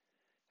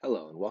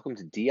Hello and welcome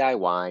to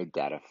DIY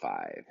Data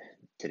 5.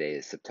 Today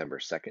is September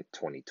 2nd,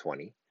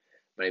 2020.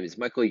 My name is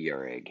Michael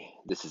Urig.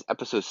 This is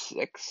episode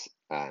 6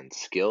 on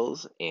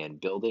skills and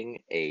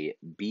building a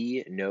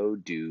be, know,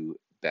 do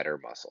better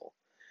muscle.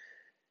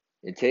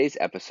 In today's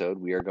episode,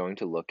 we are going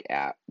to look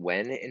at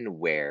when and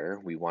where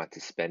we want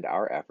to spend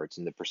our efforts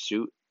in the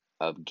pursuit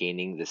of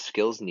gaining the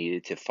skills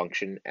needed to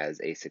function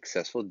as a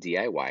successful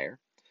DIYer.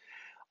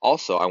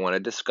 Also, I want to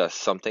discuss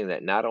something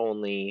that not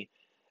only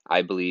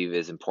I believe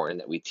is important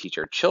that we teach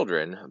our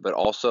children, but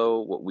also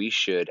what we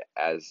should,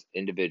 as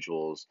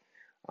individuals,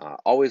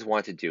 always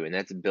want to do, and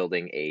that's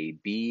building a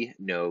be,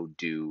 know,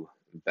 do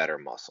better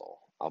muscle.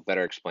 I'll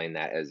better explain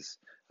that as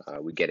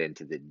we get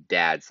into the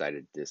dad side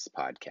of this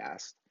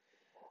podcast.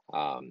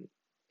 Um,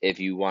 if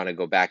you want to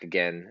go back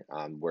again,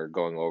 we're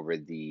going over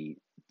the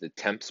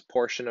temps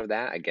portion of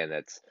that. Again,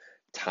 that's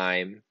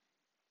time,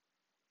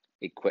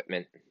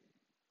 equipment,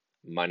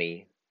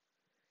 money,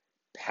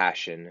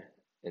 passion,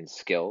 and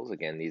skills.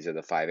 Again, these are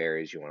the 5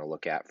 areas you want to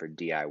look at for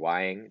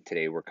DIYing.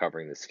 Today we're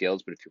covering the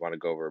skills, but if you want to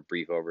go over a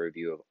brief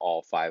overview of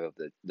all 5 of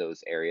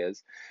those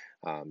areas,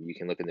 you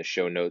can look in the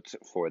show notes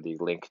for the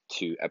link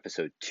to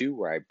episode 2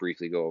 where I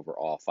briefly go over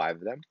all 5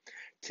 of them.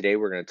 Today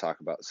we're going to talk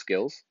about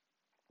skills,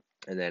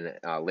 and then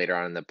later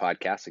on in the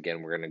podcast,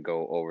 again, we're going to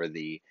go over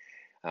the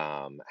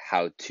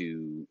how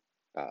to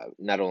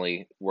not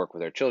only work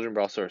with our children,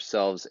 but also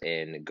ourselves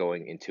in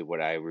going into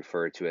what I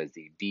refer to as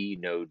the be,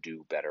 know,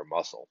 do better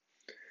muscle.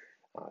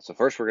 So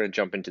first, we're going to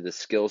jump into the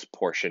skills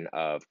portion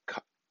of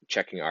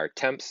checking our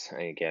temps.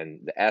 And again,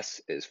 the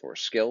S is for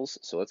skills.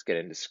 So let's get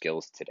into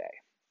skills today.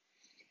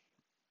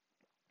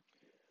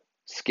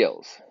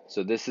 Skills.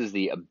 So this is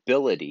the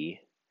ability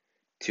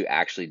to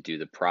actually do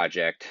the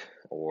project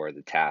or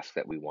the task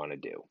that we want to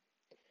do.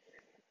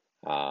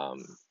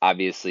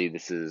 Obviously,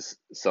 this is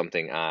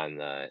something on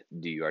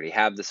do you already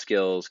have the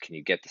skills? Can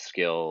you get the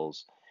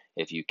skills?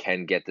 If you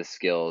can get the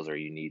skills or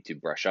you need to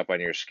brush up on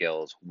your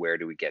skills, where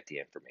do we get the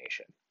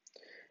information?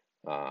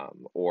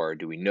 Or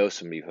do we know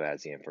somebody who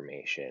has the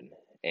information?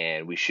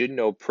 And we should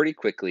know pretty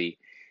quickly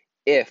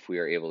if we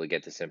are able to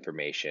get this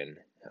information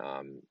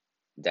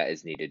that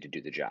is needed to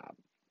do the job.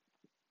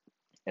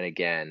 And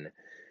again,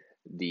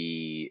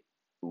 the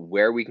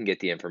where we can get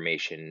the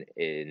information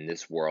in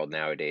this world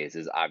nowadays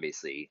is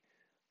obviously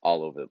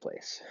all over the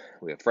place.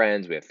 We have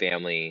friends, we have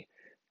family,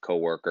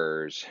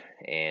 coworkers,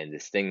 and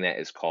this thing that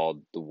is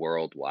called the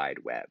World Wide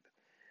Web.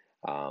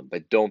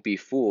 But don't be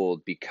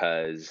fooled,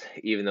 because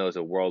even though it's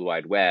a World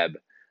Wide Web,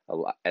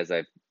 as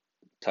I've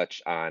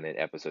touched on in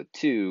episode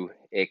 2,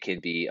 it can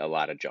be a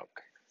lot of junk.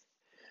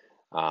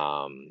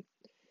 Um,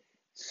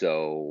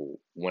 so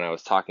when I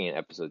was talking in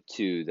episode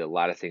 2, a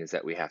lot of things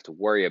that we have to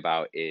worry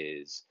about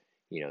is,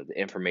 the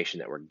information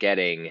that we're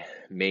getting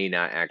may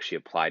not actually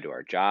apply to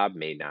our job,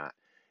 may not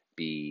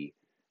be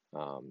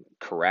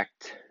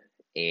correct,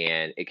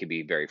 and it can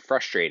be very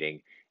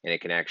frustrating, and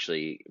it can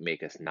actually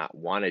make us not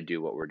want to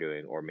do what we're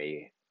doing, or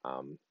may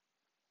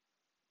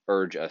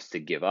urge us to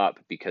give up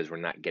because we're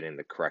not getting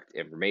the correct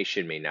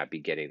information, may not be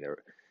getting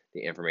the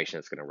information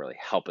that's going to really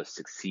help us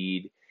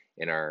succeed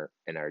in our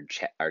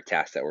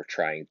task that we're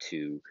trying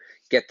to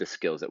get the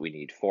skills that we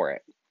need for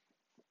it.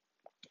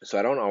 So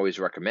I don't always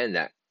recommend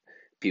that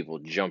people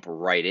jump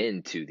right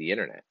into the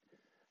internet.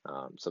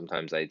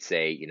 Sometimes I'd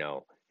say,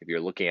 if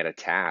you're looking at a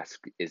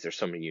task, is there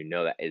somebody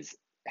that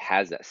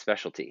has that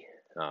specialty?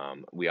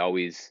 We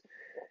always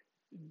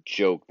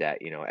joke that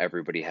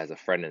everybody has a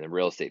friend in the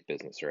real estate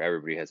business, or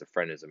everybody has a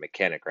friend as a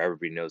mechanic, or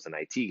everybody knows an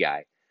IT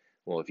guy.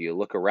 Well, if you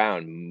look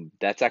around,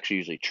 that's actually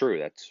usually true.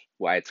 That's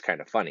why it's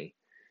kind of funny.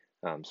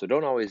 So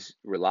don't always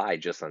rely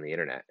just on the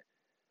internet.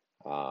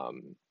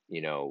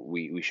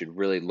 We should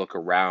really look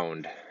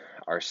around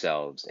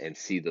ourselves and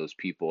see those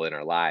people in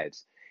our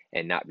lives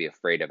and not be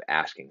afraid of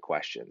asking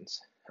questions.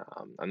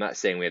 I'm not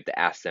saying we have to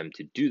ask them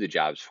to do the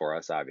jobs for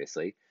us,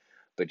 obviously,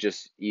 but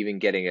just even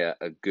getting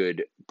a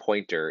good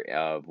pointer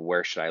of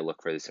where should I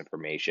look for this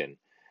information.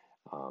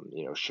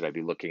 Should I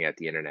be looking at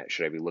the internet?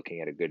 Should I be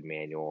looking at a good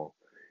manual?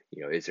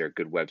 Is there a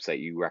good website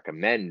you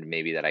recommend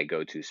maybe that I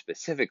go to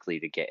specifically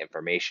to get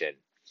information?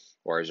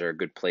 Or is there a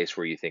good place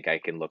where you think I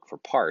can look for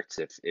parts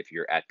if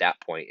you're at that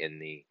point in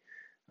the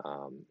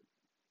um,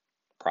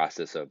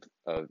 process of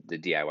the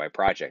DIY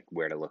project,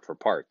 where to look for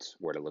parts,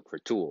 where to look for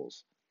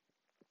tools?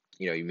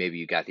 Maybe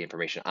you got the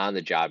information on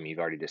the job and you've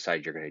already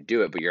decided you're going to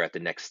do it, but you're at the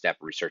next step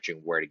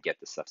researching where to get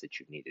the stuff that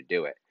you need to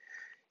do it.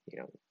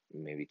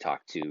 Maybe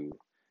talk to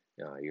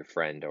your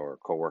friend or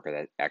coworker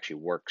that actually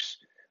works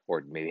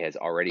or maybe has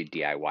already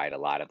DIY'd a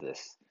lot of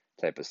this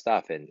type of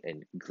stuff, and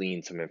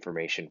glean some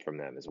information from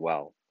them as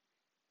well.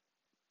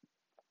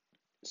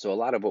 So a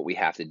lot of what we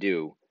have to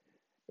do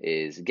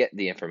is get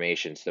the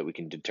information so that we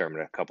can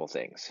determine a couple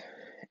things.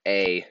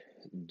 A,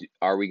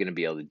 are we going to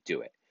be able to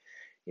do it?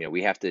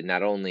 We have to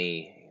not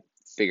only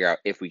figure out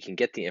if we can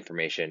get the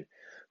information,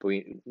 but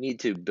we need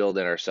to build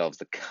in ourselves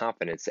the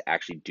confidence to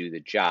actually do the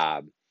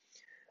job.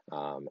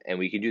 And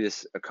we can do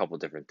this a couple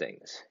different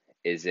things.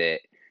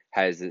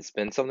 Has this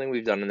been something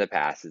we've done in the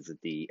past? Is it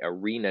the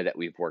arena that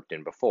we've worked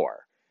in before?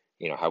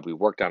 have we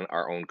worked on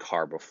our own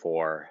car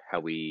before?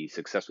 Have we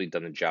successfully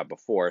done the job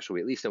before? So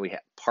we at least know we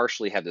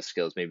partially have the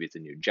skills. Maybe it's a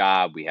new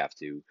job. We have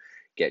to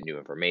get new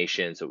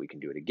information so we can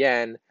do it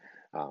again.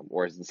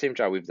 Or is it the same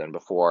job we've done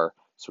before?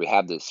 So we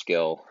have this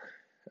skill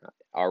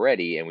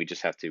already and we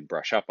just have to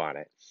brush up on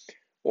it.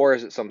 Or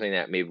is it something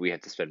that maybe we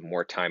have to spend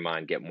more time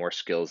on, get more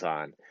skills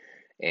on,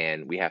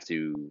 and we have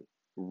to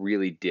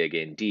really dig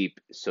in deep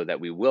so that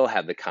we will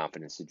have the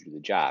confidence to do the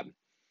job?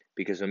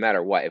 Because no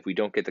matter what, if we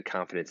don't get the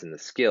confidence and the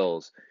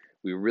skills,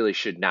 we really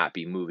should not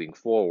be moving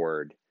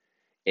forward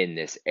in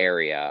this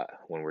area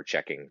when we're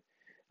checking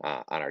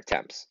on our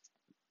temps.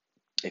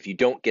 If you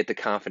don't get the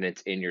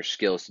confidence in your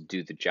skills to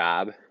do the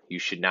job, you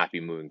should not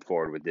be moving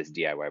forward with this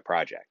DIY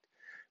project.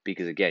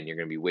 Because again, you're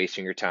going to be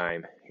wasting your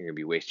time, you're going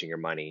to be wasting your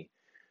money,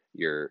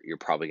 you're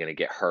probably going to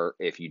get hurt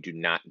if you do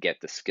not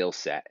get the skill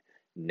set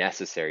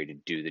necessary to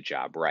do the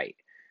job right.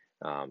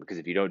 Because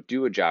if you don't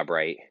do a job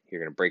right, you're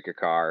going to break your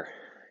car,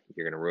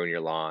 you're going to ruin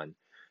your lawn,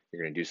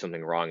 you're going to do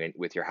something wrong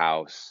with your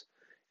house.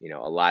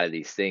 A lot of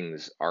these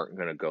things aren't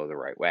going to go the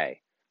right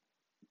way.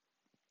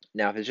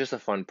 Now, if it's just a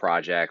fun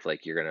project,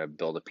 like you're going to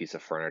build a piece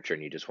of furniture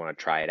and you just want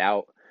to try it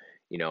out,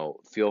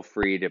 feel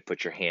free to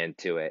put your hand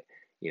to it.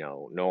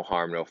 No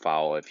harm, no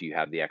foul if you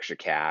have the extra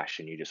cash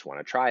and you just want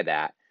to try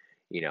that.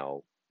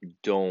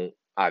 Don't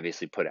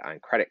obviously put it on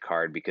credit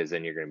card because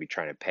then you're going to be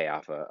trying to pay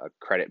off a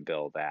credit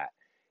bill that,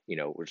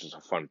 which is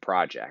a fun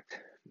project.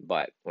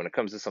 But when it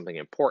comes to something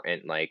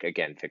important, like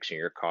again, fixing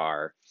your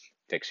car,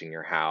 fixing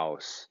your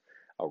house,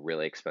 a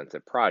really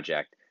expensive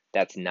project,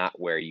 that's not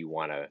where you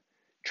want to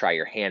try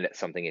your hand at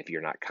something if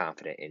you're not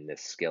confident in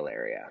this skill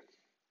area.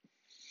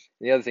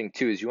 And the other thing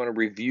too is you want to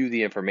review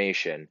the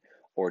information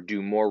or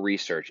do more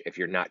research if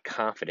you're not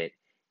confident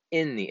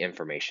in the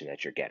information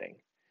that you're getting.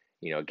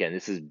 Again,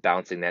 this is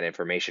bouncing that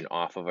information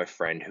off of a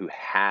friend who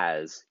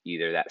has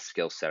either that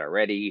skill set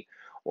already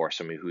or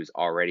somebody who's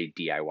already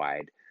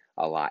DIY'd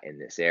a lot in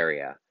this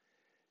area.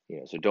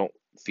 So don't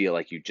feel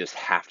like you just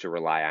have to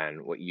rely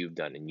on what you've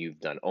done and you've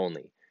done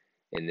only.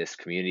 In this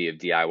community of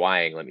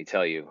DIYing, let me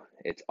tell you,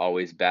 it's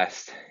always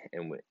best,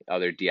 and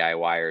other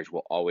DIYers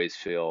will always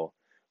feel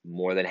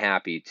more than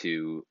happy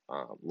to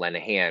lend a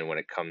hand when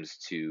it comes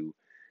to,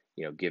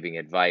 giving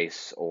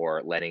advice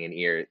or lending an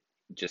ear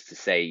just to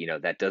say,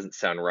 that doesn't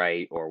sound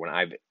right, or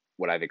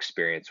what I've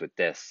experienced with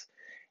this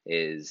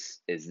is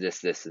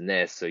this, and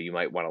this, so you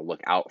might want to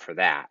look out for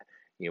that.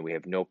 We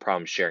have no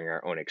problem sharing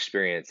our own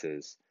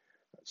experiences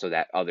so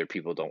that other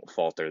people don't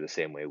falter the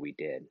same way we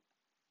did.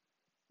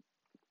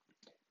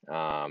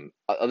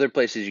 Other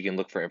places you can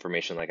look for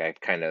information, like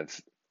I've kind of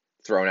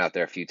thrown out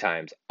there a few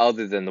times,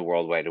 other than the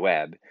World Wide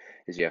Web,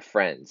 is you have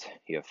friends,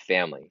 you have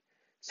family.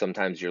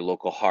 Sometimes your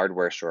local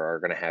hardware store are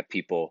going to have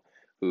people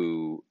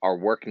who are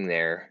working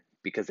there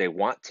because they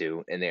want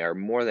to, and they are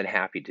more than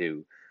happy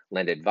to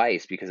lend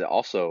advice because it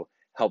also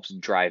helps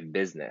drive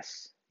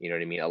business. You know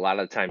what I mean? A lot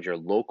of the times your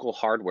local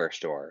hardware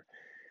store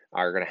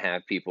are going to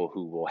have people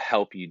who will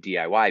help you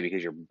DIY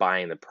because you're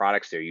buying the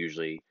products there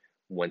usually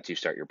once you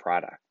start your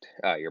project.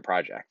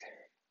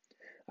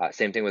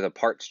 Same thing with a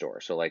part store.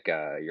 So like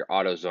your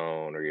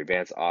AutoZone or your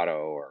Advanced Auto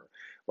or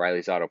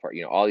Riley's Auto Part,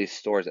 all these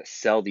stores that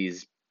sell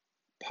these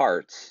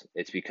parts,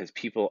 it's because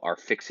people are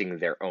fixing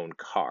their own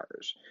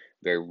cars.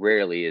 Very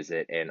rarely is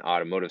it an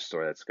automotive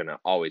store that's going to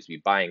always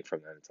be buying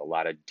from them. It's a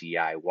lot of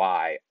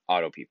DIY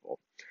auto people.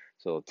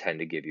 So they'll tend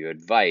to give you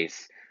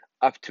advice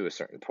up to a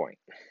certain point.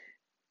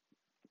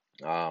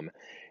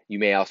 You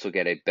may also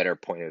get a better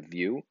point of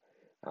view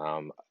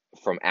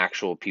from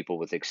actual people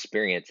with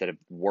experience that have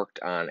worked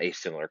on a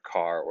similar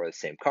car or the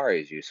same car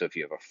as you. So if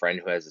you have a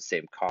friend who has the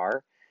same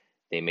car,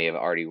 they may have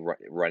already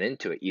run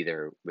into it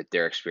either with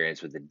their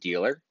experience with the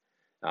dealer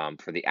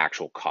for the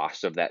actual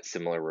cost of that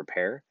similar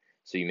repair.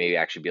 So you may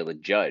actually be able to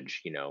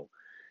judge,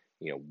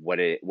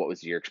 what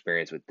was your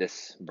experience with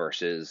this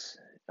versus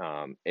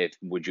if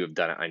would you have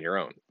done it on your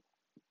own,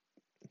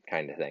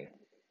 kind of thing.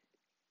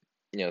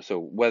 So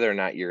whether or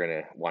not you're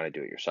gonna want to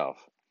do it yourself.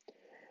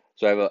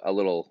 So I have a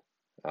little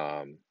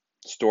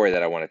story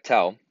that I want to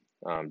tell,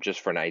 just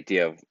for an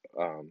idea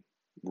of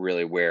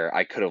really where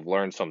I could have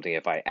learned something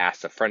if I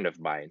asked a friend of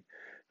mine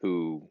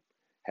who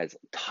has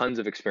tons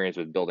of experience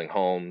with building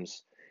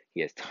homes.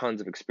 He has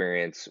tons of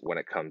experience when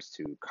it comes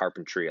to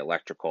carpentry,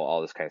 electrical,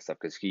 all this kind of stuff,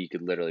 because he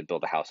could literally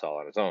build a house all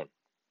on his own.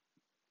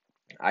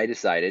 I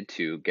decided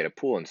to get a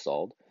pool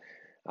installed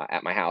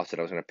at my house, and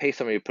I was going to pay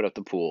somebody to put up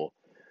the pool,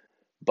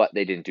 but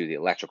they didn't do the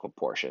electrical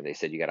portion. They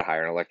said you got to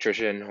hire an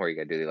electrician or you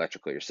got to do the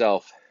electrical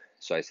yourself.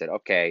 So I said,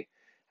 okay.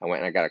 I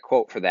went and I got a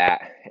quote for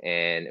that,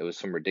 and it was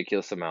some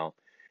ridiculous amount.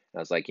 And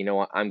I was like, you know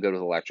what? I'm good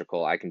with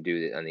electrical. I can do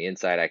it on the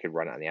inside. I could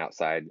run it on the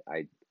outside.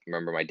 I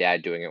remember my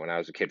dad doing it when I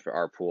was a kid for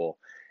our pool.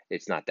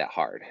 It's not that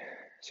hard.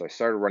 So I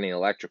started running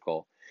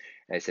electrical,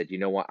 and I said, you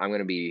know what? I'm going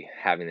to be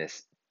having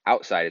this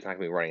outside. It's not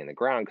going to be running in the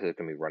ground because it's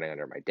going to be running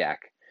under my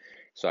deck.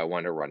 So I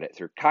wanted to run it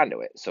through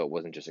conduit so it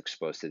wasn't just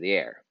exposed to the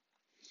air.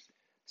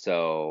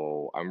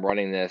 So I'm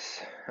running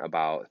this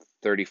about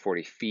 30,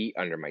 40 feet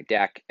under my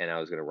deck, and I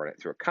was going to run it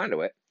through a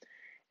conduit.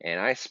 And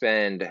I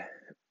spend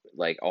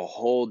like a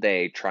whole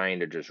day trying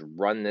to just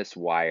run this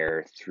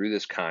wire through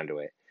this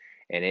conduit,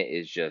 and it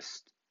is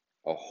just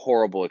a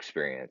horrible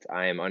experience.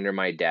 I am under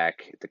my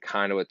deck, the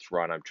conduit's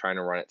run, I'm trying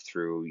to run it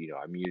through,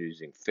 I'm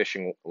using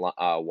fishing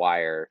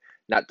wire,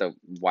 not the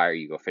wire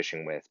you go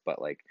fishing with,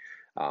 but like,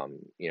 when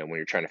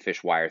you're trying to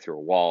fish wire through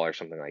a wall or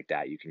something like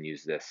that, you can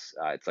use this.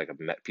 It's like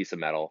a piece of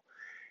metal,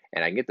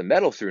 and I can get the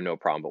metal through no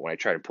problem. But when I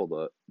try to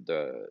pull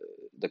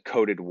the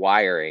coated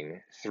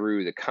wiring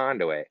through the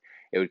conduit,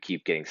 it would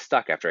keep getting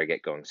stuck after I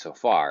get going so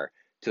far,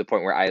 to the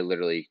point where I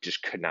literally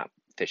just could not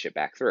fish it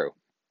back through.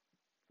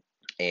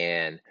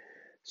 And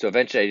so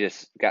eventually I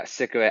just got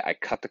sick of it. I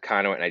cut the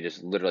conduit and I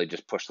just literally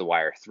just pushed the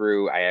wire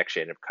through. I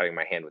actually ended up cutting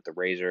my hand with the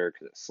razor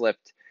because it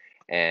slipped.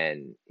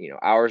 And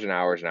hours and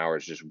hours and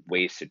hours just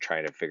wasted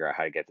trying to figure out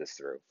how to get this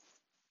through.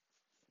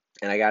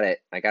 And I got it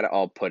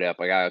all put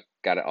up. I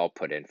got it all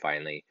put in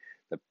finally.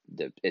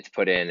 It's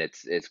put in,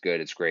 it's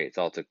good, it's great. It's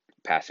all to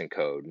passing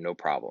code, no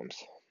problems.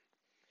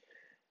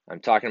 I'm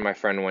talking to my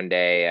friend one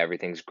day,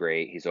 everything's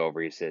great. He's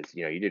over, he says,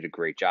 you did a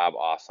great job,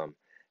 awesome,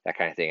 that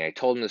kind of thing. I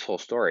told him this whole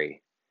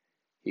story.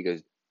 He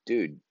goes,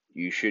 dude,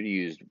 you should have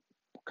used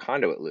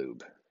conduit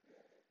lube.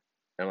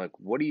 And I'm like,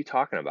 what are you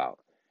talking about?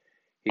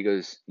 He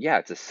goes, yeah,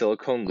 it's a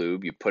silicone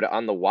lube. You put it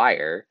on the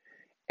wire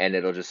and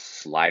it'll just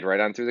slide right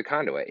on through the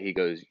conduit. He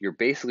goes, you're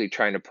basically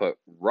trying to put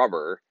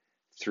rubber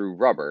through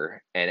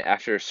rubber, and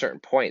after a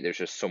certain point, there's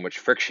just so much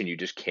friction, you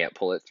just can't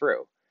pull it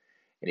through.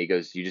 And he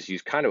goes, you just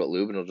use conduit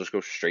lube and it'll just go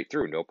straight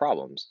through, no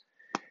problems.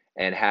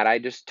 And had I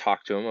just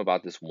talked to him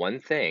about this one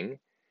thing,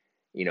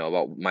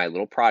 about my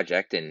little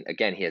project, and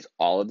again, he has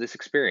all of this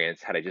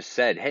experience, had I just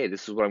said, hey,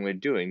 this is what I'm going to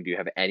be doing, do you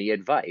have any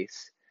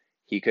advice?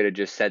 He could have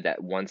just said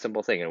that one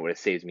simple thing and it would have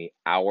saved me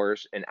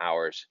hours and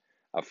hours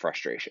of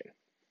frustration.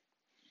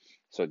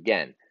 So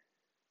again,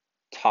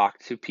 talk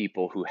to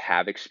people who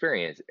have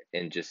experience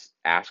and just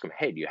ask them,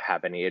 hey, do you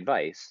have any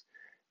advice?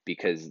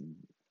 Because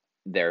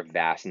their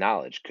vast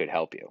knowledge could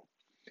help you.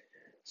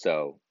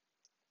 So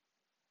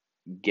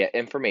get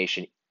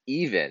information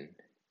even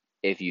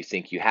if you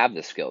think you have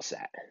the skill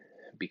set,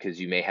 because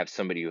you may have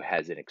somebody who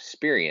has an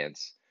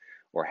experience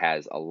or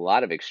has a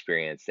lot of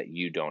experience that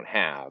you don't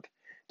have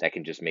that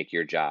can just make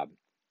your job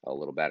a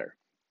little better.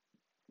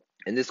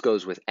 And this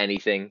goes with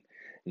anything,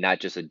 not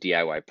just a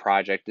DIY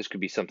project. This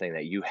could be something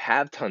that you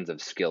have tons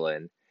of skill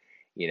in.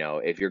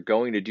 If you're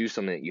going to do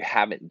something that you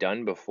haven't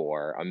done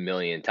before a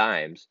million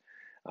times,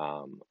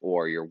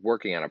 or you're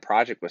working on a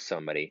project with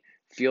somebody,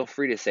 feel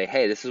free to say,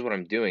 hey, this is what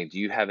I'm doing. Do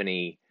you have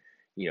any,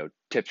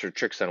 tips or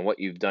tricks on what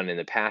you've done in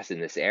the past in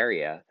this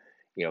area?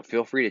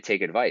 Feel free to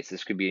take advice.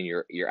 This could be in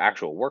your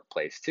actual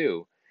workplace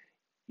too.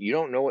 You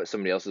don't know what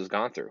somebody else has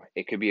gone through.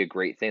 It could be a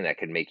great thing that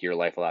could make your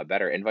life a lot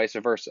better, and vice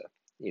versa.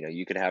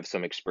 You could have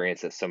some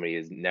experience that somebody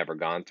has never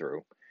gone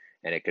through,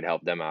 and it could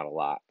help them out a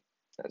lot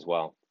as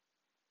well.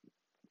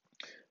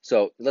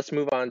 So let's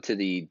move on to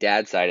the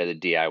dad side of the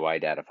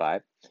DIY Dad of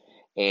 5.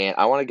 And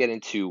I want to get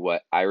into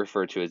what I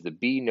refer to as the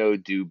be, know,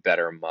 do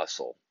better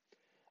muscle.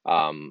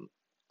 Um,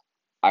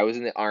 I was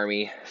in the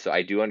Army, so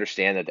I do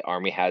understand that the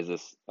Army has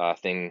this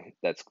thing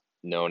that's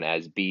known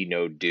as be,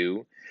 know,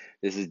 do.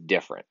 This is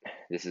different.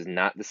 This is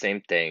not the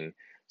same thing.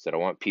 So I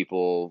don't want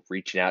people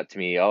reaching out to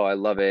me, oh, I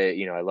love it.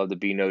 I love the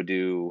be, know,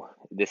 do.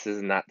 This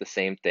is not the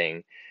same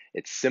thing.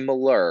 It's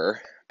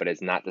similar, but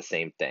it's not the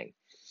same thing.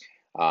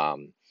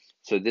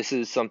 So this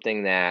is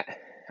something that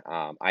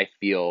I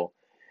feel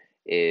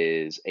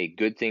is a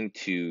good thing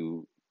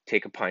to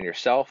take upon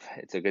yourself.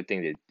 It's a good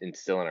thing to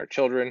instill in our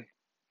children,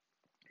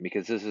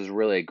 because this is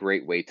really a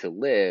great way to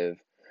live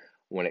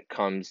when it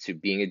comes to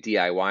being a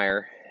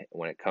DIYer,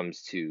 when it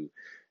comes to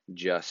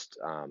just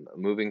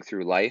moving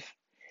through life.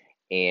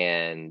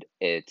 And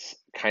it's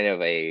kind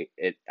of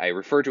I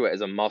refer to it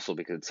as a muscle,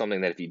 because it's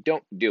something that if you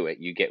don't do it,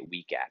 you get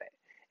weak at it.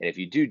 And if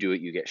you do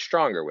it, you get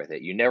stronger with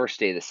it. You never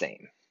stay the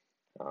same.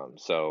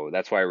 So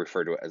that's why I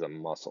refer to it as a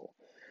muscle.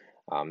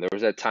 There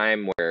was a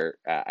time where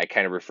I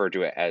kind of referred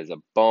to it as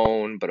a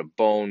bone, but a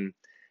bone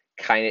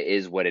kind of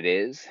is what it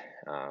is.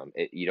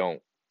 You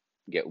don't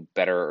get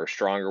better or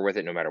stronger with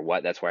it no matter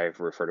what. That's why I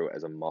refer to it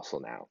as a muscle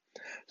now.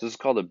 So this is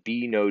called a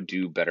be, know,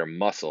 do better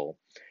muscle.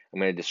 I'm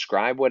going to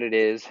describe what it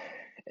is,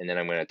 and then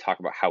I'm going to talk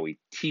about how we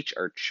teach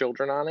our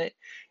children on it,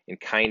 and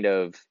kind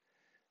of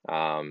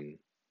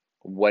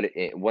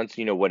once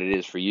you know what it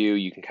is for you,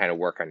 you can kind of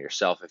work on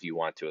yourself if you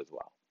want to as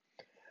well.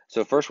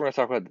 So first, we're going to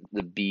talk about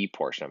the be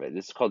portion of it.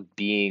 This is called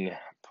being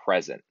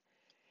present.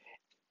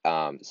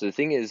 So the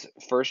thing is,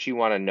 first you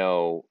want to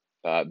know,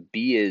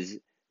 be is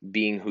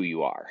being who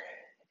you are.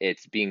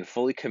 It's being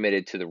fully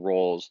committed to the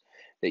roles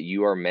that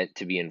you are meant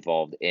to be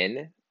involved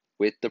in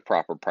with the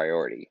proper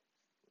priority.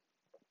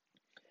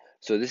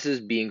 So this is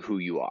being who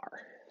you are.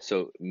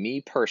 So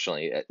me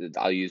personally,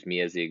 I'll use me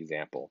as the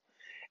example,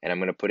 and I'm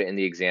going to put it in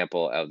the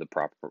example of the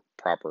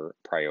proper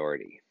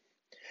priority.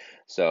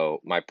 So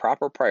my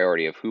proper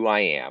priority of who I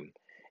am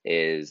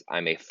is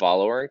I'm a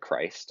follower in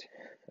Christ.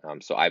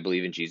 So I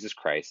believe in Jesus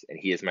Christ, and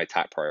He is my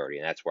top priority,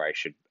 and that's where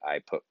I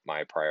put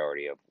my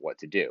priority of what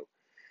to do.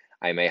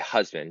 I'm a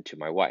husband to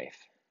my wife.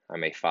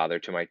 I'm a father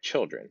to my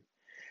children.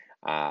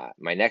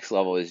 My next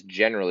level is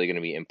generally going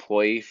to be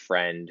employee,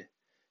 friend,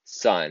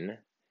 son.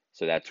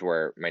 So that's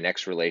where my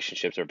next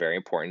relationships are very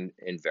important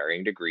in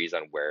varying degrees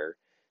on where,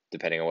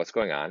 depending on what's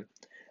going on.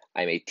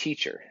 I'm a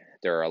teacher.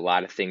 There are a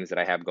lot of things that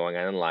I have going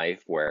on in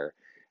life where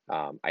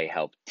I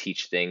help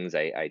teach things.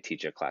 I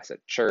teach a class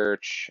at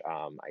church.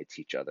 I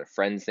teach other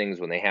friends things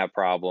when they have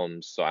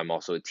problems. So I'm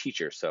also a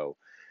teacher. So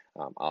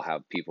I'll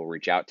have people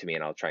reach out to me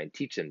and I'll try and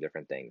teach them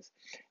different things.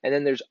 And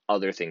then there's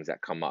other things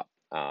that come up.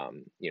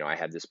 I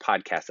have this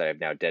podcast that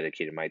I've now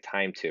dedicated my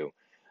time to.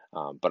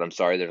 But I'm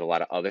sorry, there's a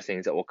lot of other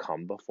things that will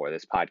come before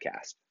this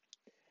podcast.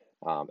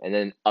 And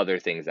then other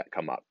things that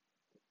come up.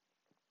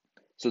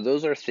 So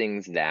those are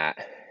things that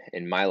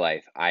in my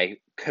life I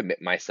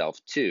commit myself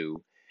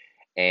to,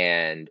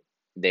 and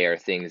they are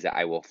things that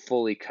I will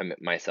fully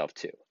commit myself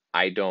to.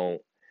 I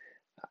don't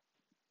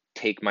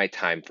take my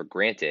time for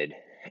granted,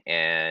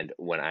 and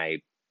when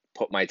I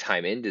put my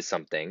time into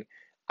something,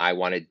 I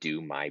want to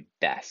do my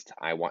best.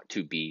 I want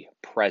to be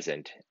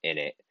present in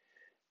it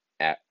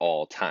at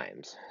all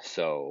times.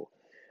 So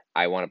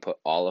I want to put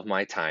all of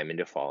my time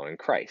into following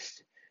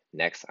Christ.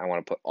 Next, I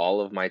want to put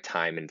all of my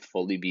time and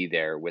fully be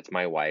there with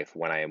my wife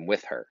when I am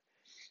with her.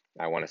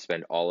 I want to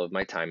spend all of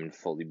my time and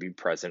fully be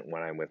present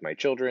when I'm with my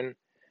children.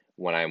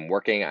 When I'm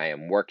working, I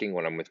am working.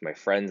 When I'm with my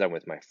friends, I'm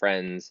with my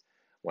friends.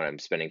 When I'm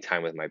spending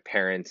time with my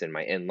parents and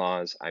my in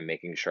laws, I'm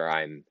making sure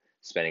I'm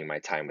spending my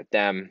time with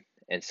them,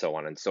 and so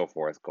on and so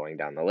forth, going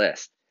down the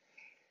list.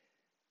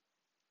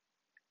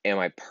 Am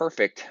I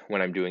perfect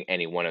when I'm doing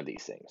any one of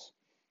these things?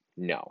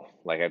 No.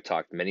 Like I've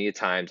talked many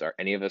times, are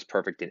any of us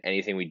perfect in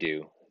anything we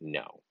do?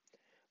 No.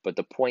 But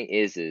the point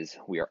is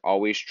we are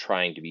always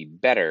trying to be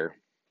better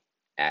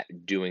at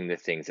doing the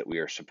things that we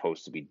are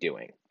supposed to be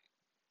doing.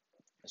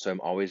 So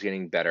I'm always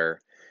getting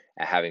better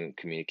at having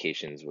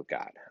communications with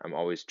God. I'm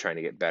always trying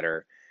to get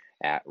better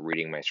at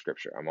reading my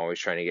scripture. I'm always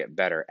trying to get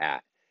better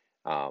at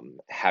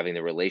having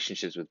the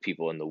relationships with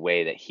people in the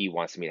way that He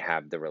wants me to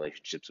have the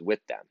relationships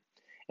with them.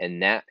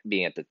 And that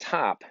being at the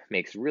top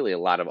makes really a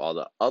lot of all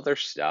the other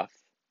stuff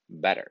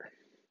better.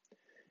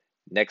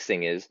 Next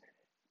thing is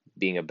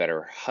being a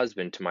better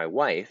husband to my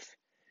wife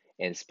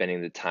and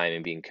spending the time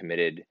and being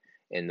committed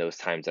in those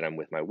times that I'm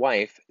with my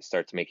wife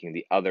starts making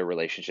the other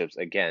relationships,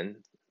 again,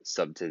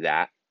 sub to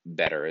that,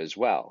 better as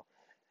well.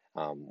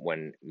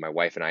 When my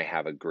wife and I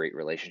have a great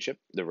relationship,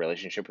 the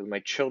relationship with my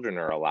children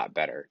are a lot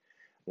better.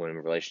 When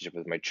the relationship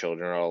with my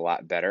children are a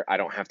lot better, I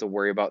don't have to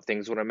worry about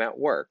things when I'm at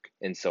work,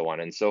 and so on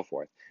and so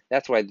forth.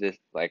 That's why this,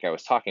 like I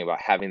was talking about,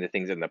 having the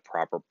things in the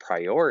proper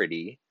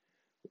priority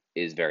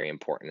is very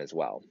important as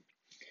well.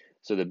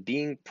 So the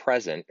being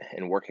present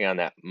and working on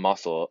that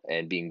muscle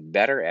and being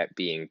better at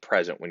being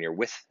present when you're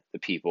with the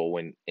people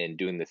when and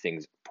doing the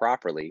things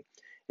properly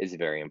is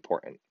very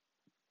important.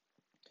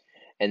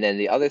 And then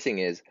the other thing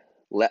is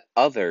let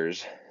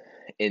others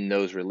in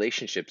those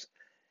relationships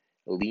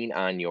lean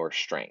on your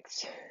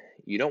strengths.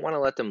 You don't want to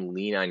let them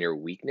lean on your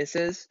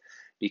weaknesses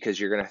because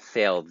you're going to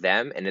fail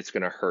them and it's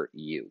going to hurt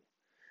you.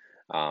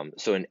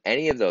 So in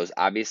any of those,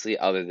 obviously,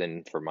 other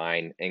than for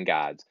mine and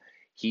God's,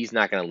 He's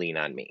not going to lean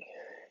on me.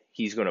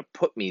 He's going to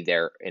put me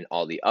there in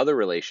all the other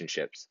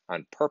relationships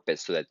on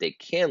purpose so that they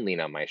can lean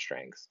on my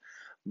strengths.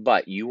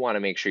 But you want to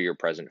make sure you're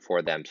present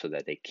for them so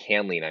that they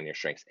can lean on your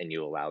strengths and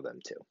you allow them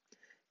to.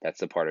 That's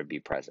the part of be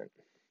present.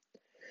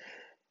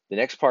 The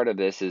next part of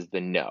this is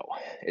the know.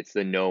 It's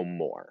the know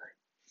more.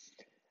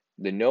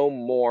 The know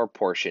more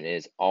portion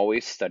is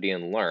always study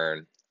and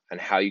learn on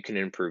how you can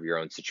improve your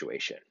own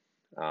situation.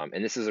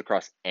 And this is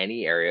across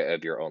any area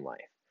of your own life.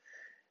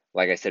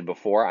 Like I said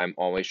before, I'm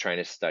always trying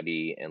to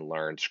study and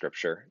learn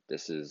scripture.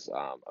 This is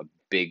a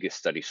big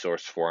study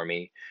source for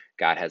me.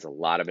 God has a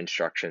lot of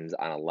instructions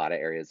on a lot of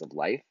areas of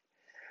life.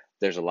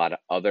 There's a lot of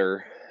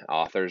other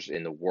authors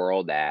in the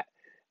world that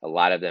a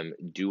lot of them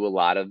do a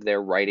lot of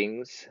their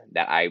writings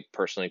that I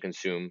personally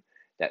consume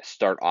that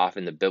start off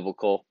in the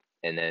biblical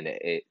and then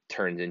it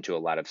turns into a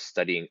lot of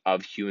studying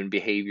of human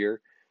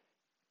behavior,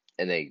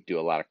 and they do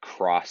a lot of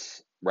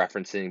cross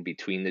referencing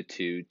between the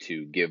two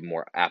to give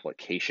more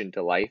application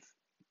to life.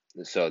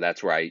 So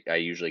that's where I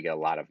usually get a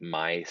lot of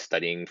my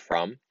studying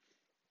from.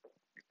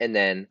 And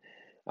then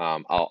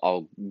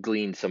I'll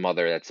glean some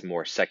other that's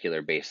more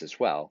secular based as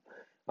well.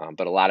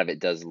 But a lot of it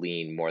does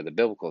lean more the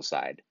biblical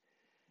side.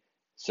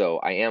 So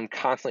I am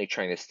constantly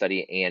trying to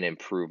study and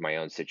improve my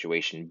own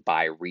situation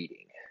by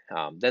reading.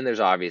 Then there's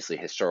obviously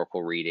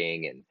historical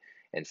reading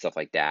and stuff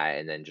like that,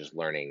 and then just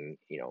learning,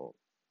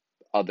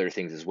 other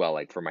things as well,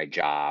 like for my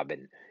job,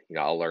 and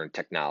I'll learn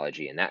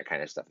technology and that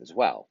kind of stuff as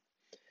well.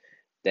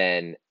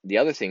 Then the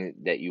other thing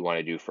that you want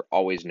to do for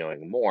always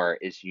knowing more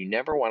is you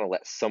never want to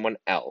let someone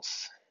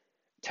else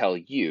tell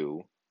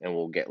you, and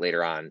we'll get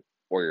later on,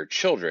 or your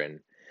children,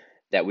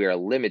 that we are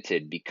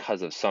limited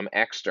because of some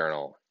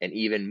external and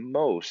even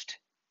most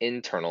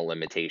internal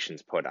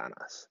limitations put on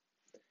us.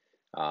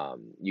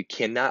 You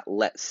cannot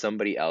let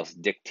somebody else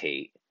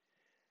dictate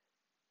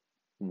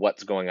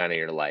what's going on in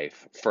your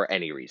life for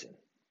any reason.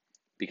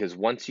 Because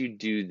once you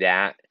do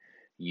that,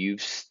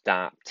 you've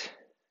stopped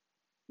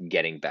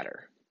getting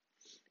better.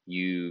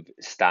 You've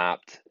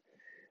stopped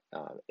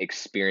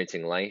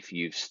experiencing life.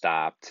 You've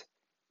stopped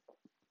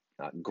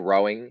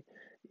growing.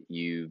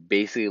 You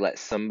basically let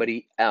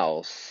somebody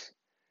else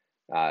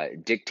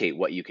dictate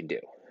what you can do.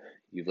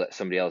 You've let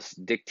somebody else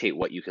dictate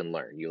what you can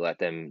learn. You let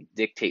them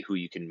dictate who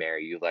you can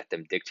marry. You let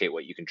them dictate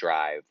what you can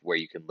drive, where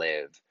you can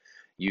live.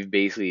 You've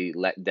basically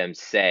let them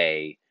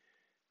say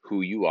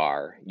who you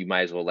are. You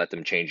might as well let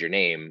them change your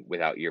name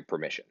without your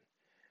permission.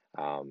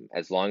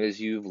 As long as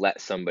you've let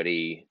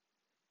somebody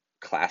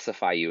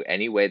classify you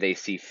any way they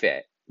see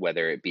fit,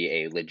 whether it be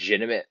a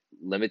legitimate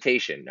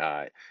limitation,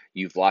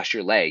 you've lost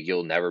your leg,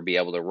 you'll never be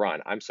able to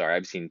run. I'm sorry,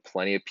 I've seen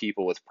plenty of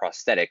people with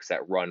prosthetics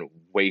that run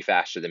way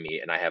faster than me,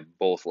 and I have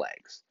both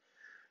legs.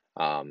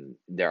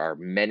 There are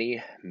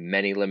many,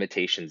 many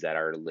limitations that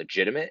are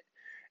legitimate,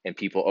 and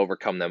people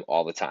overcome them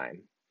all the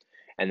time.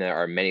 And there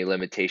are many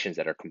limitations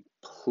that are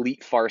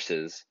complete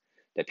farces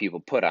that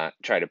people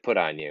try to put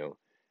on you,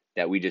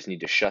 that we just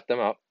need to shut them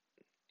up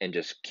and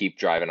just keep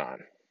driving on.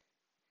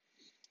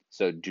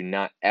 So do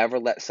not ever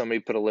let somebody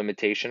put a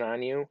limitation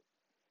on you,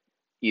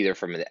 either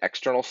from an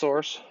external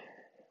source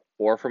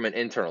or from an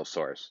internal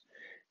source.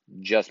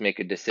 Just make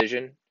a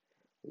decision,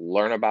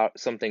 learn about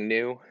something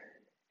new,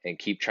 and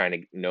keep trying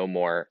to know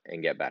more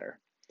and get better.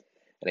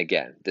 And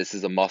again, this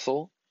is a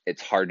muscle.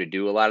 It's hard to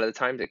do a lot of the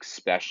times,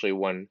 especially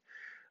when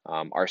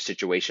our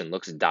situation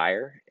looks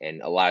dire.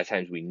 And a lot of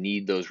times we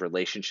need those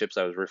relationships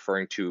I was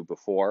referring to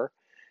before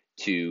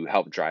to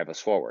help drive us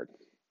forward.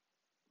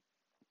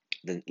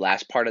 The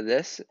last part of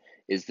this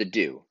is the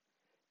do.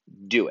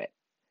 Do it.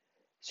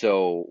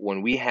 So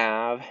when we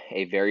have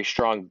a very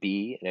strong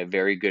B and a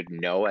very good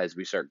no as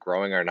we start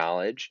growing our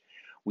knowledge,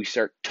 we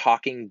start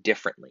talking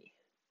differently.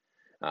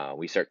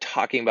 We start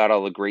talking about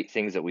all the great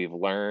things that we've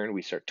learned.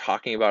 We start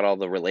talking about all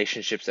the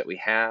relationships that we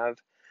have,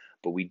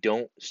 but we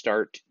don't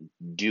start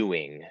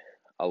doing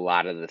a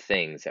lot of the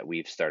things that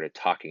we've started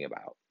talking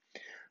about.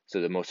 So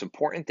the most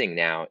important thing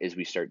now is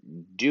we start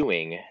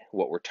doing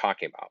what we're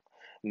talking about.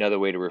 Another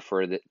way to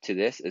refer to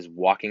this is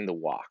walking the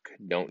walk.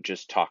 Don't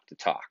just talk the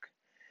talk.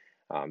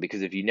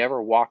 Because if you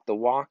never walk the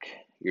walk,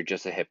 you're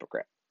just a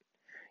hypocrite.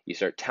 You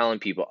start telling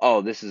people,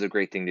 oh, this is a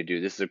great thing to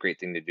do, this is a great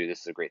thing to do,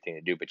 this is a great thing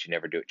to do, but you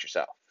never do it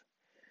yourself.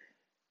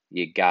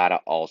 You gotta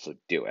also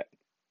do it.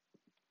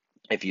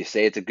 If you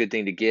say it's a good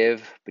thing to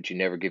give, but you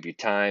never give your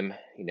time,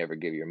 you never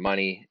give your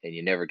money, and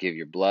you never give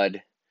your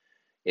blood,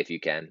 if you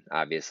can,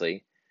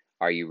 obviously,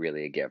 are you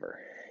really a giver?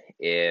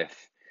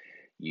 If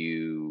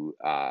you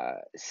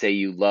say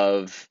you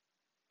love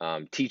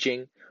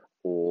teaching,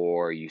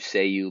 or you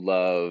say you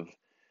love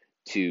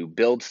to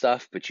build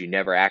stuff, but you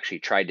never actually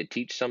tried to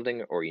teach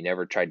something, or you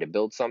never tried to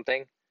build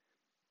something,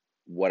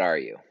 what are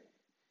you?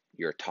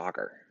 You're a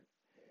talker.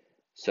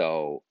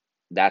 So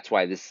that's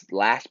why this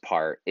last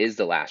part is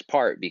the last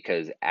part,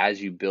 because as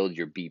you build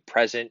your be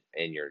present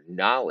and your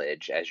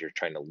knowledge, as you're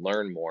trying to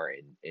learn more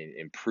and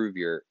improve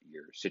your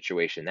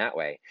situation that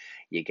way,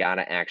 you got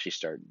to actually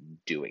start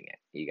doing it.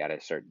 You got to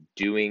start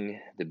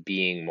doing the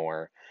being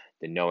more,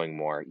 the knowing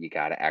more. You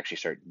got to actually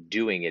start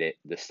doing it,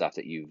 the stuff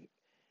that you've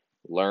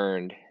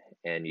learned,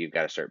 and you've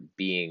got to start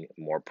being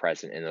more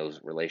present in those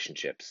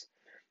relationships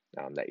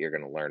that you're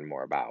going to learn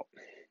more about.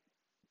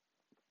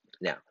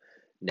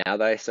 Now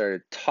that I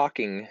started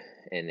talking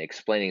and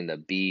explaining the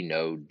be,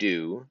 know,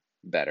 do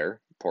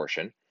better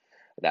portion,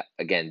 that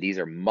again, these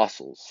are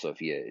muscles. So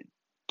if you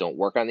don't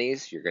work on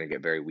these, you're going to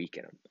get very weak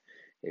in them.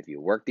 If you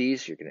work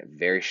these, you're going to get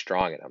very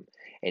strong in them.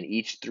 And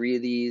each three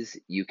of these,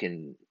 you're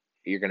going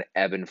to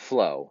ebb and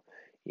flow.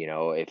 You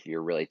know, if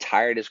you're really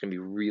tired, it's going to be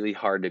really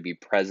hard to be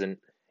present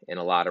in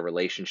a lot of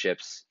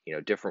relationships. You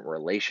know, different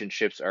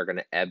relationships are going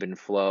to ebb and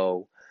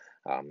flow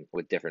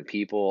with different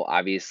people.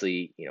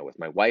 Obviously, you know, with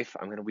my wife,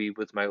 I'm going to be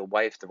with my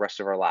wife the rest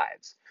of our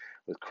lives.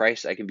 With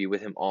Christ, I can be with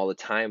him all the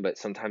time, but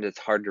sometimes it's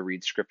hard to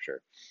read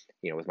scripture.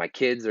 You know, with my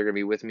kids, they're going to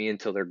be with me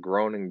until they're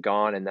grown and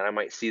gone, and then I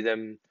might see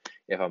them,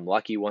 if I'm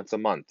lucky, once a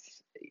month.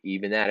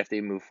 Even that if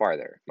they move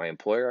farther. My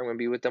employer, I'm going to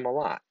be with them a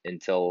lot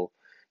until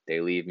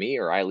they leave me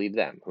or I leave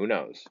them. Who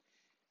knows?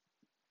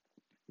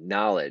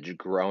 Knowledge,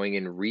 growing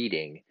and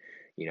reading,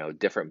 you know,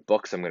 different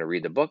books. I'm going to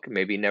read the book,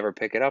 maybe never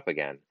pick it up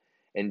again.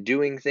 And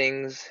doing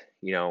things,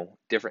 you know,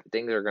 different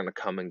things are going to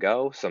come and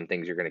go. Some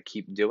things you're going to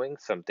keep doing,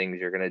 some things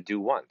you're going to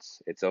do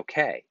once. It's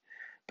okay.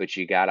 But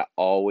you got to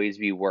always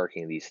be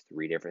working these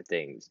three different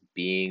things: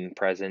 being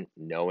present,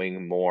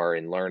 knowing more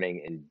and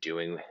learning, and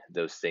doing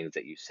those things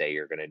that you say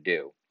you're going to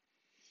do.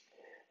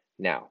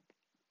 Now,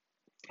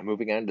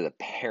 moving on to the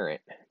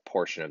parent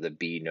portion of the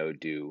be, know,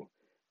 do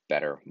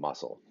better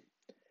muscle.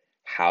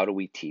 How do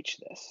we teach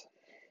this?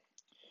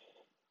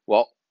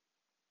 Well,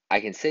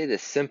 I can say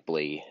this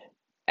simply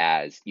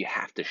as you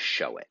have to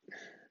show it.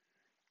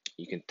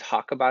 You can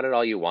talk about it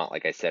all you want,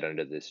 like I said,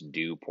 under this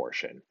do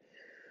portion.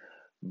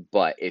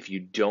 But if you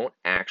don't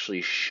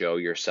actually show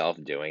yourself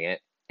doing it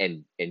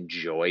and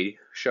enjoy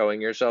showing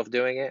yourself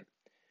doing it,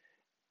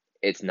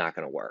 it's not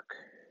going to work.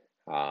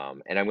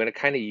 And I'm going to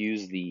kind of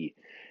use the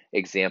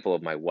example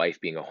of my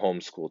wife being a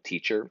homeschool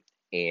teacher,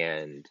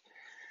 and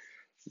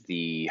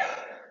the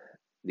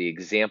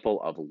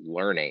example of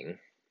learning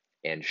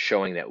and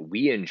showing that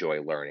we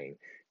enjoy learning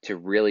to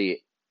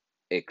really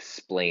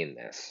explain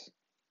this.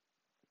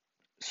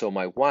 So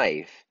my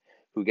wife,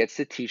 who gets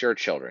to teach our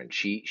children,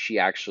 she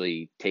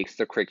actually takes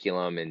the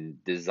curriculum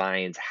and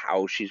designs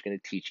how she's going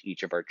to teach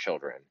each of our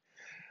children.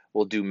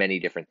 Will do many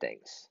different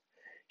things.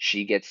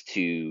 She gets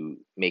to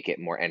make it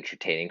more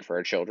entertaining for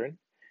our children.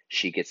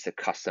 She gets to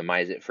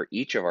customize it for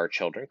each of our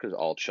children because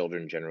all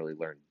children generally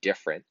learn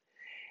different.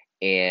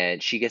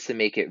 And she gets to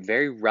make it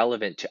very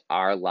relevant to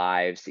our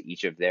lives, to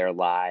each of their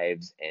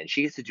lives. And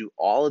she gets to do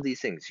all of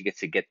these things. She gets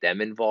to get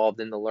them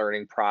involved in the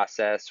learning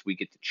process. We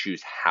get to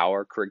choose how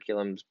our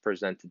curriculum's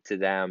presented to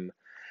them.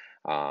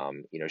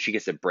 She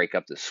gets to break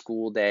up the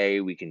school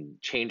day. We can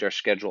change our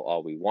schedule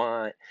all we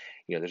want.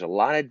 There's a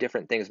lot of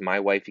different things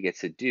my wife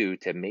gets to do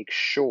to make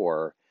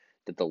sure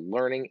that the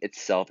learning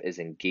itself is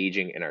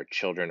engaging and our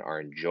children are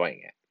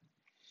enjoying it.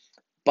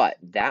 But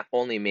that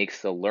only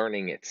makes the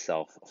learning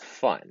itself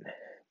fun.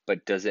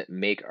 But does it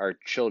make our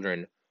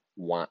children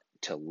want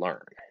to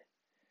learn?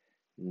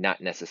 Not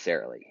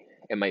necessarily.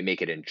 It might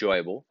make it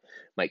enjoyable,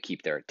 might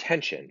keep their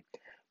attention,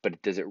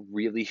 but does it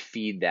really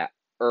feed that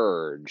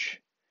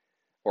urge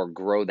or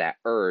grow that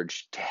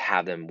urge to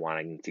have them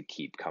wanting to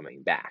keep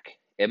coming back?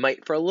 It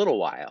might for a little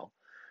while,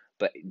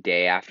 but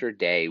day after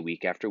day,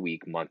 week after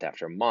week, month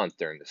after month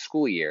during the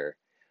school year,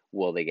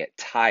 will they get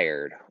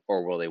tired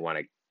or will they want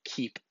to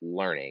keep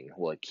learning?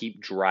 Will it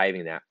keep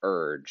driving that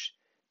urge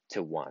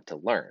to want to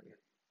learn?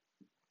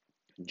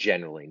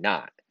 Generally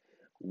not.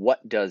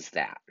 What does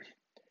that?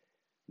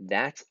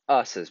 That's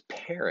us as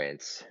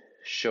parents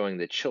showing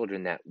the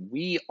children that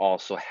we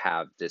also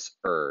have this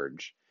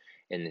urge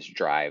and this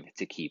drive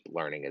to keep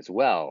learning as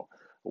well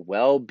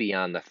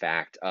beyond the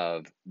fact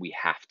of we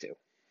have to.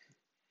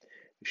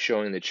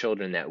 Showing the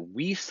children that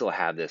we still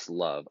have this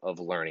love of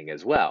learning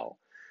as well.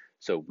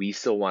 So we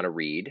still want to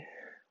read,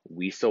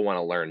 we still want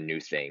to learn new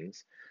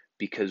things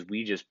because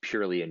we just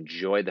purely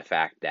enjoy the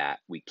fact that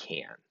we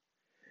can.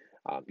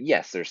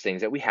 Yes, there's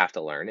things that we have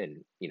to learn,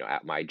 and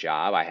at my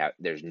job,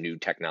 there's new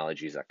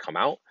technologies that come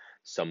out.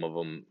 Some of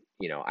them,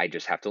 I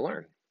just have to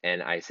learn,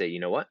 and I say, you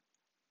know what,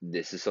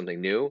 this is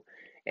something new,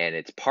 and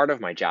it's part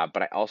of my job.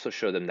 But I also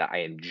show them that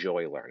I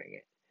enjoy learning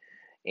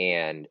it,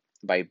 and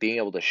by being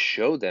able to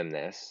show them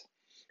this,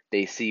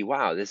 they see,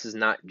 wow, this is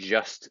not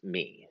just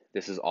me.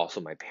 This is also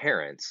my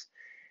parents,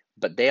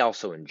 but they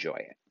also enjoy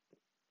it.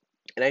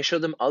 And I show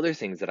them other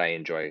things that I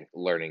enjoy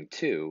learning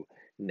too,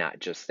 not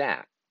just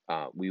that.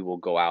 We will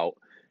go out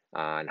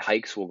on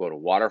hikes, we'll go to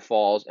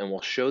waterfalls, and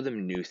we'll show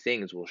them new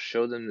things. We'll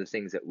show them the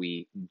things that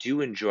we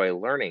do enjoy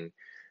learning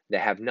that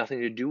have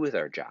nothing to do with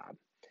our job.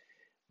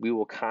 We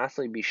will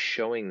constantly be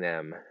showing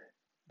them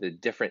the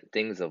different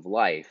things of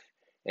life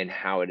and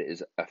how it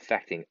is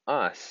affecting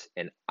us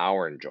and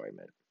our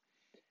enjoyment.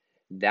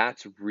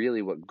 That's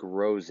really what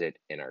grows it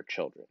in our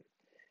children.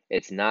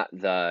 It's not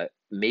the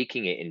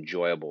making it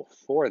enjoyable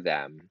for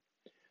them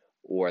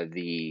or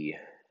the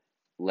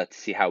let's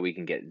see how we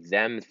can get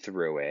them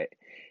through it.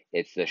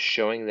 It's the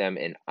showing them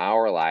in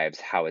our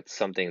lives how it's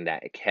something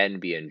that it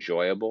can be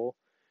enjoyable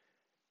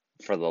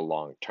for the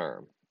long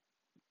term.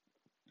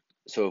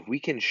 So if we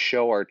can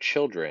show our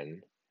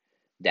children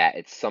that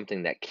it's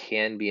something that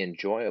can be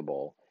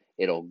enjoyable,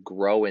 it'll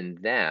grow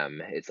in them.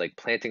 It's like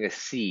planting a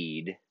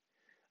seed,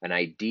 an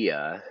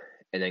idea,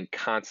 and then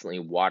constantly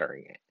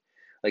watering it.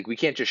 Like we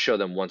can't just show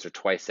them once or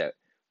twice that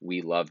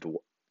we loved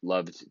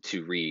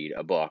to read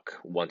a book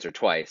once or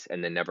twice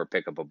and then never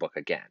pick up a book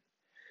again.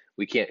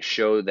 We can't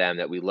show them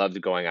that we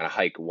loved going on a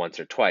hike once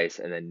or twice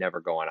and then never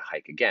go on a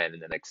hike again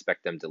and then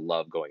expect them to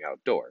love going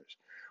outdoors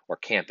or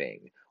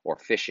camping or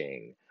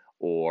fishing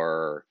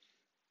or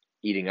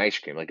eating ice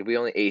cream. Like if we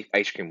only ate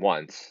ice cream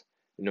once,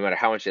 no matter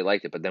how much they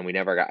liked it, but then we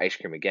never got ice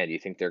cream again, do you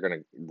think they're going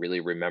to really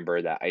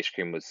remember that ice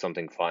cream was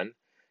something fun?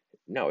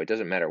 No, it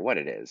doesn't matter what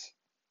it is.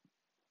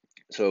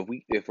 So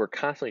if we're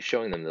constantly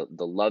showing them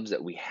the loves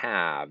that we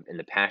have and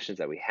the passions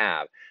that we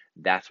have,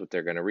 that's what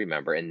they're going to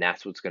remember, and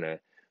that's what's going to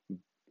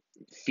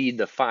feed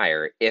the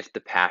fire if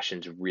the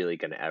passion's really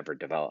going to ever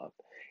develop.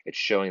 It's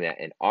showing that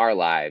in our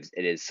lives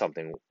it is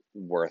something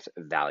worth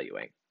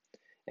valuing,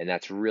 and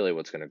that's really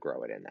what's going to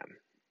grow it in them.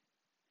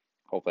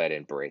 Hopefully I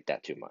didn't berate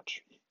that too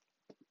much.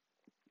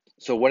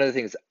 So one of the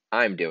things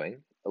I'm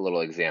doing, a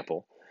little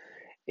example,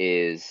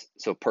 is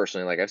so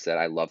personally, like I've said,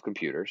 I love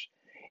computers.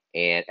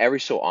 And every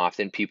so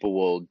often, people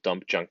will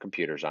dump junk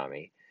computers on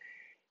me.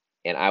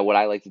 And what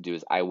I like to do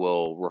is I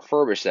will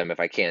refurbish them if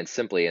I can,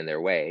 simply in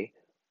their way.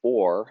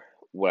 Or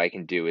what I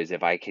can do is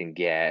if I can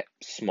get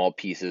small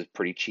pieces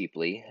pretty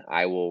cheaply,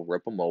 I will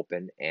rip them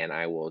open and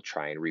I will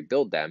try and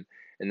rebuild them.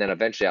 And then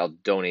eventually I'll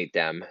donate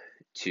them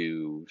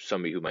to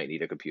somebody who might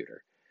need a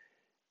computer.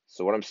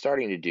 So what I'm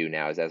starting to do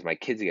now is as my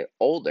kids get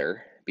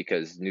older,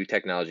 because new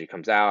technology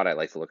comes out, I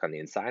like to look on the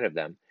inside of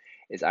them,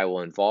 is I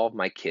will involve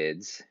my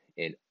kids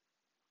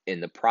in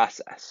the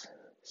process.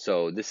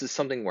 So this is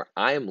something where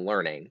I am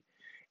learning,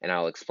 and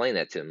I'll explain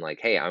that to them like,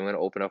 hey, I'm going to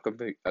open up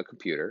a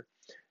computer.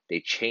 They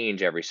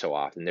change every so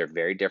often. They're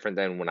very different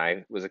than when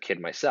I was a kid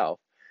myself,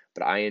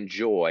 but I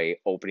enjoy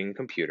opening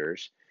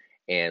computers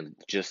and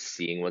just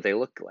seeing what they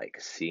look like,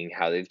 seeing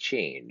how they've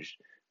changed,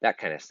 that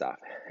kind of stuff.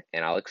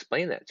 And I'll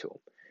explain that to them.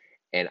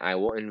 And I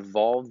will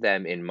involve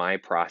them in my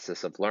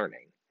process of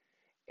learning,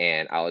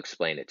 and I'll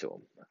explain it to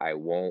them. I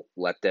won't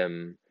let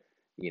them,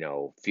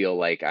 feel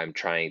like I'm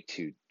trying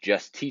to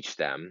just teach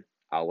them.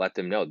 I'll let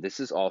them know this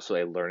is also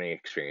a learning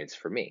experience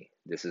for me.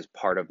 This is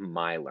part of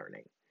my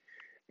learning.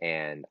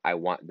 And I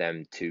want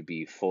them to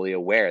be fully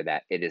aware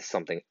that it is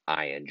something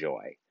I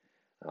enjoy.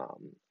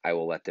 I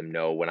will let them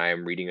know when I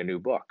am reading a new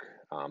book.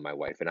 My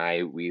wife and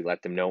I, we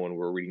let them know when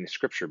we're reading the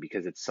scripture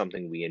because it's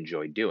something we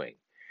enjoy doing.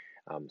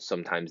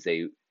 Sometimes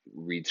they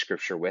read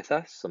scripture with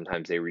us,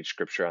 sometimes they read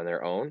scripture on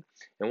their own,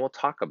 and we'll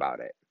talk about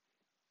it.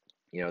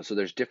 So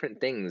there's different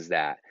things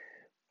that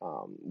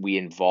we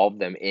involve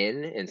them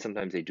in, and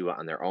sometimes they do it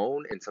on their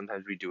own, and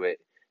sometimes we do it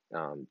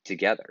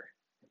together.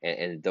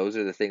 And those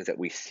are the things that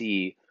we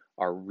see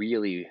are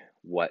really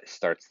what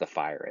starts the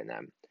fire in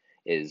them.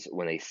 Is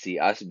when they see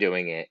us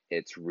doing it,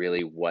 it's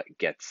really what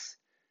gets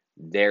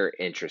their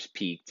interest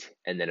peaked,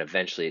 and then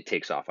eventually it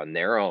takes off on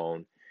their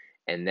own,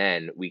 and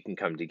then we can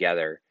come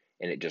together,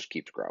 and it just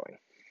keeps growing.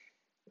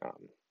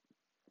 Um,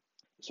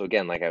 so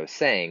again, like I was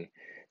saying,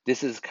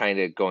 this is kind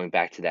of going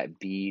back to that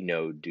be,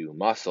 know, do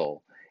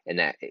muscle, and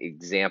that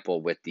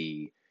example with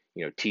the,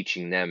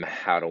 teaching them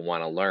how to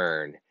want to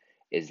learn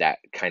is that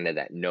kind of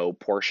that know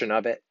portion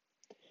of it,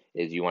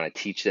 is you want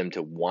to teach them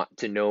to want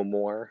to know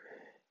more,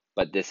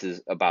 but this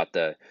is about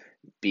the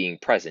being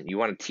present. You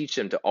want to teach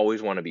them to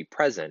always want to be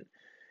present.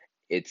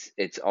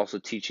 It's also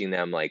teaching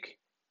them, like,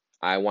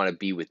 I want to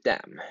be with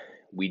them.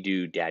 We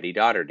do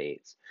daddy-daughter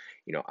dates.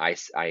 I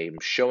am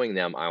showing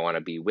them I want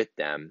to be with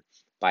them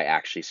by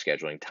actually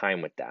scheduling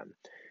time with them.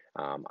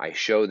 I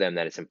show them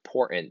that it's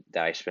important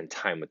that I spend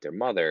time with their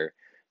mother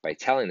by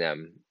telling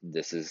them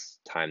this is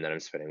time that I'm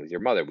spending with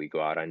your mother. We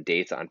go out on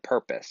dates on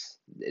purpose.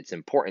 It's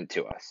important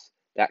to us,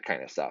 that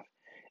kind of stuff.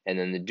 And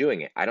then the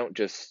doing it. I don't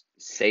just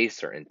say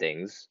certain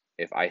things.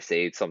 If I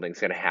say something's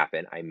going to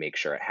happen, I make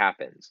sure it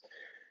happens.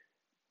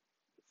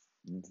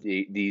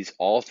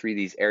 All three of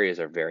these areas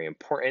are very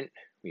important.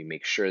 We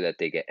make sure that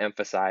they get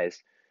emphasized,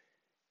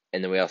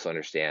 and then we also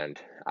understand,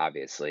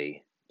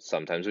 obviously,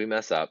 sometimes we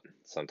mess up,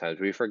 sometimes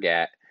we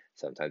forget,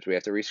 sometimes we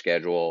have to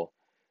reschedule,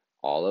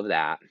 all of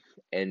that.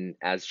 And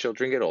as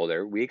children get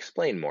older, we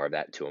explain more of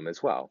that to them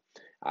as well.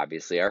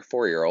 Obviously, our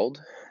 4-year-old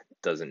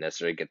doesn't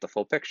necessarily get the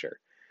full picture.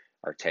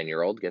 Our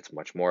 10-year-old gets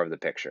much more of the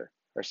picture.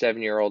 Our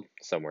 7-year-old,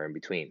 somewhere in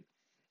between.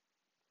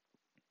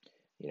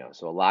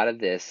 So a lot of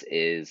this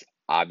is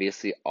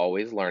obviously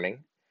always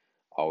learning,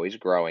 always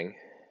growing,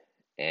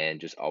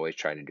 and just always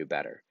trying to do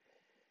better.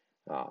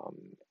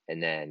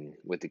 And then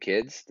with the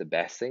kids, the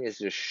best thing is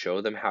just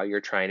show them how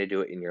you're trying to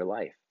do it in your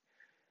life,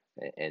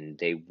 and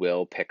they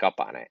will pick up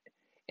on it.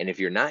 And if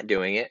you're not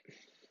doing it,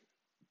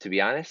 to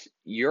be honest,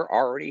 you're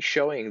already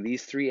showing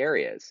these three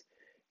areas.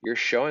 You're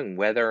showing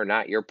whether or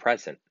not you're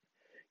present.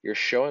 You're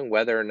showing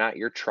whether or not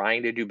you're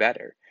trying to do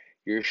better.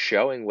 You're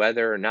showing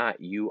whether or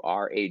not you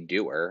are a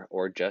doer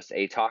or just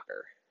a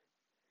talker.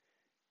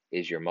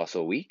 Is your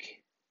muscle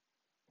weak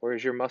or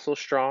is your muscle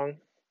strong?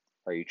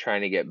 Are you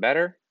trying to get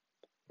better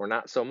or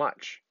not so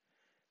much?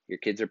 Your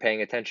kids are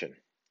paying attention.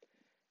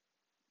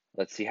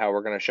 Let's see how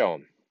we're going to show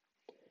them.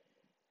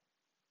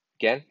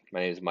 Again, my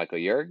name is Michael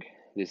Yerg.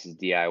 This is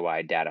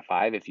DIY Data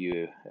 5. If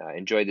you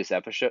enjoyed this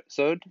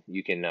episode,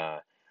 you can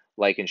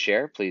like and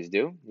share. Please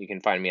do. You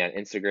can find me on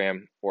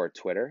Instagram or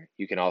Twitter.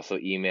 You can also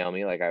email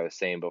me, like I was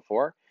saying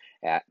before,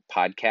 at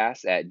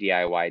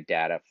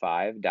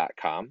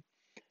podcast@diydata5.com.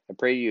 I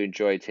pray you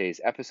enjoyed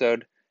today's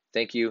episode.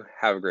 Thank you.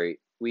 Have a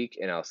great week,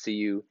 and I'll see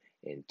you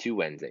in 2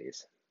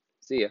 Wednesdays.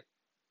 See ya.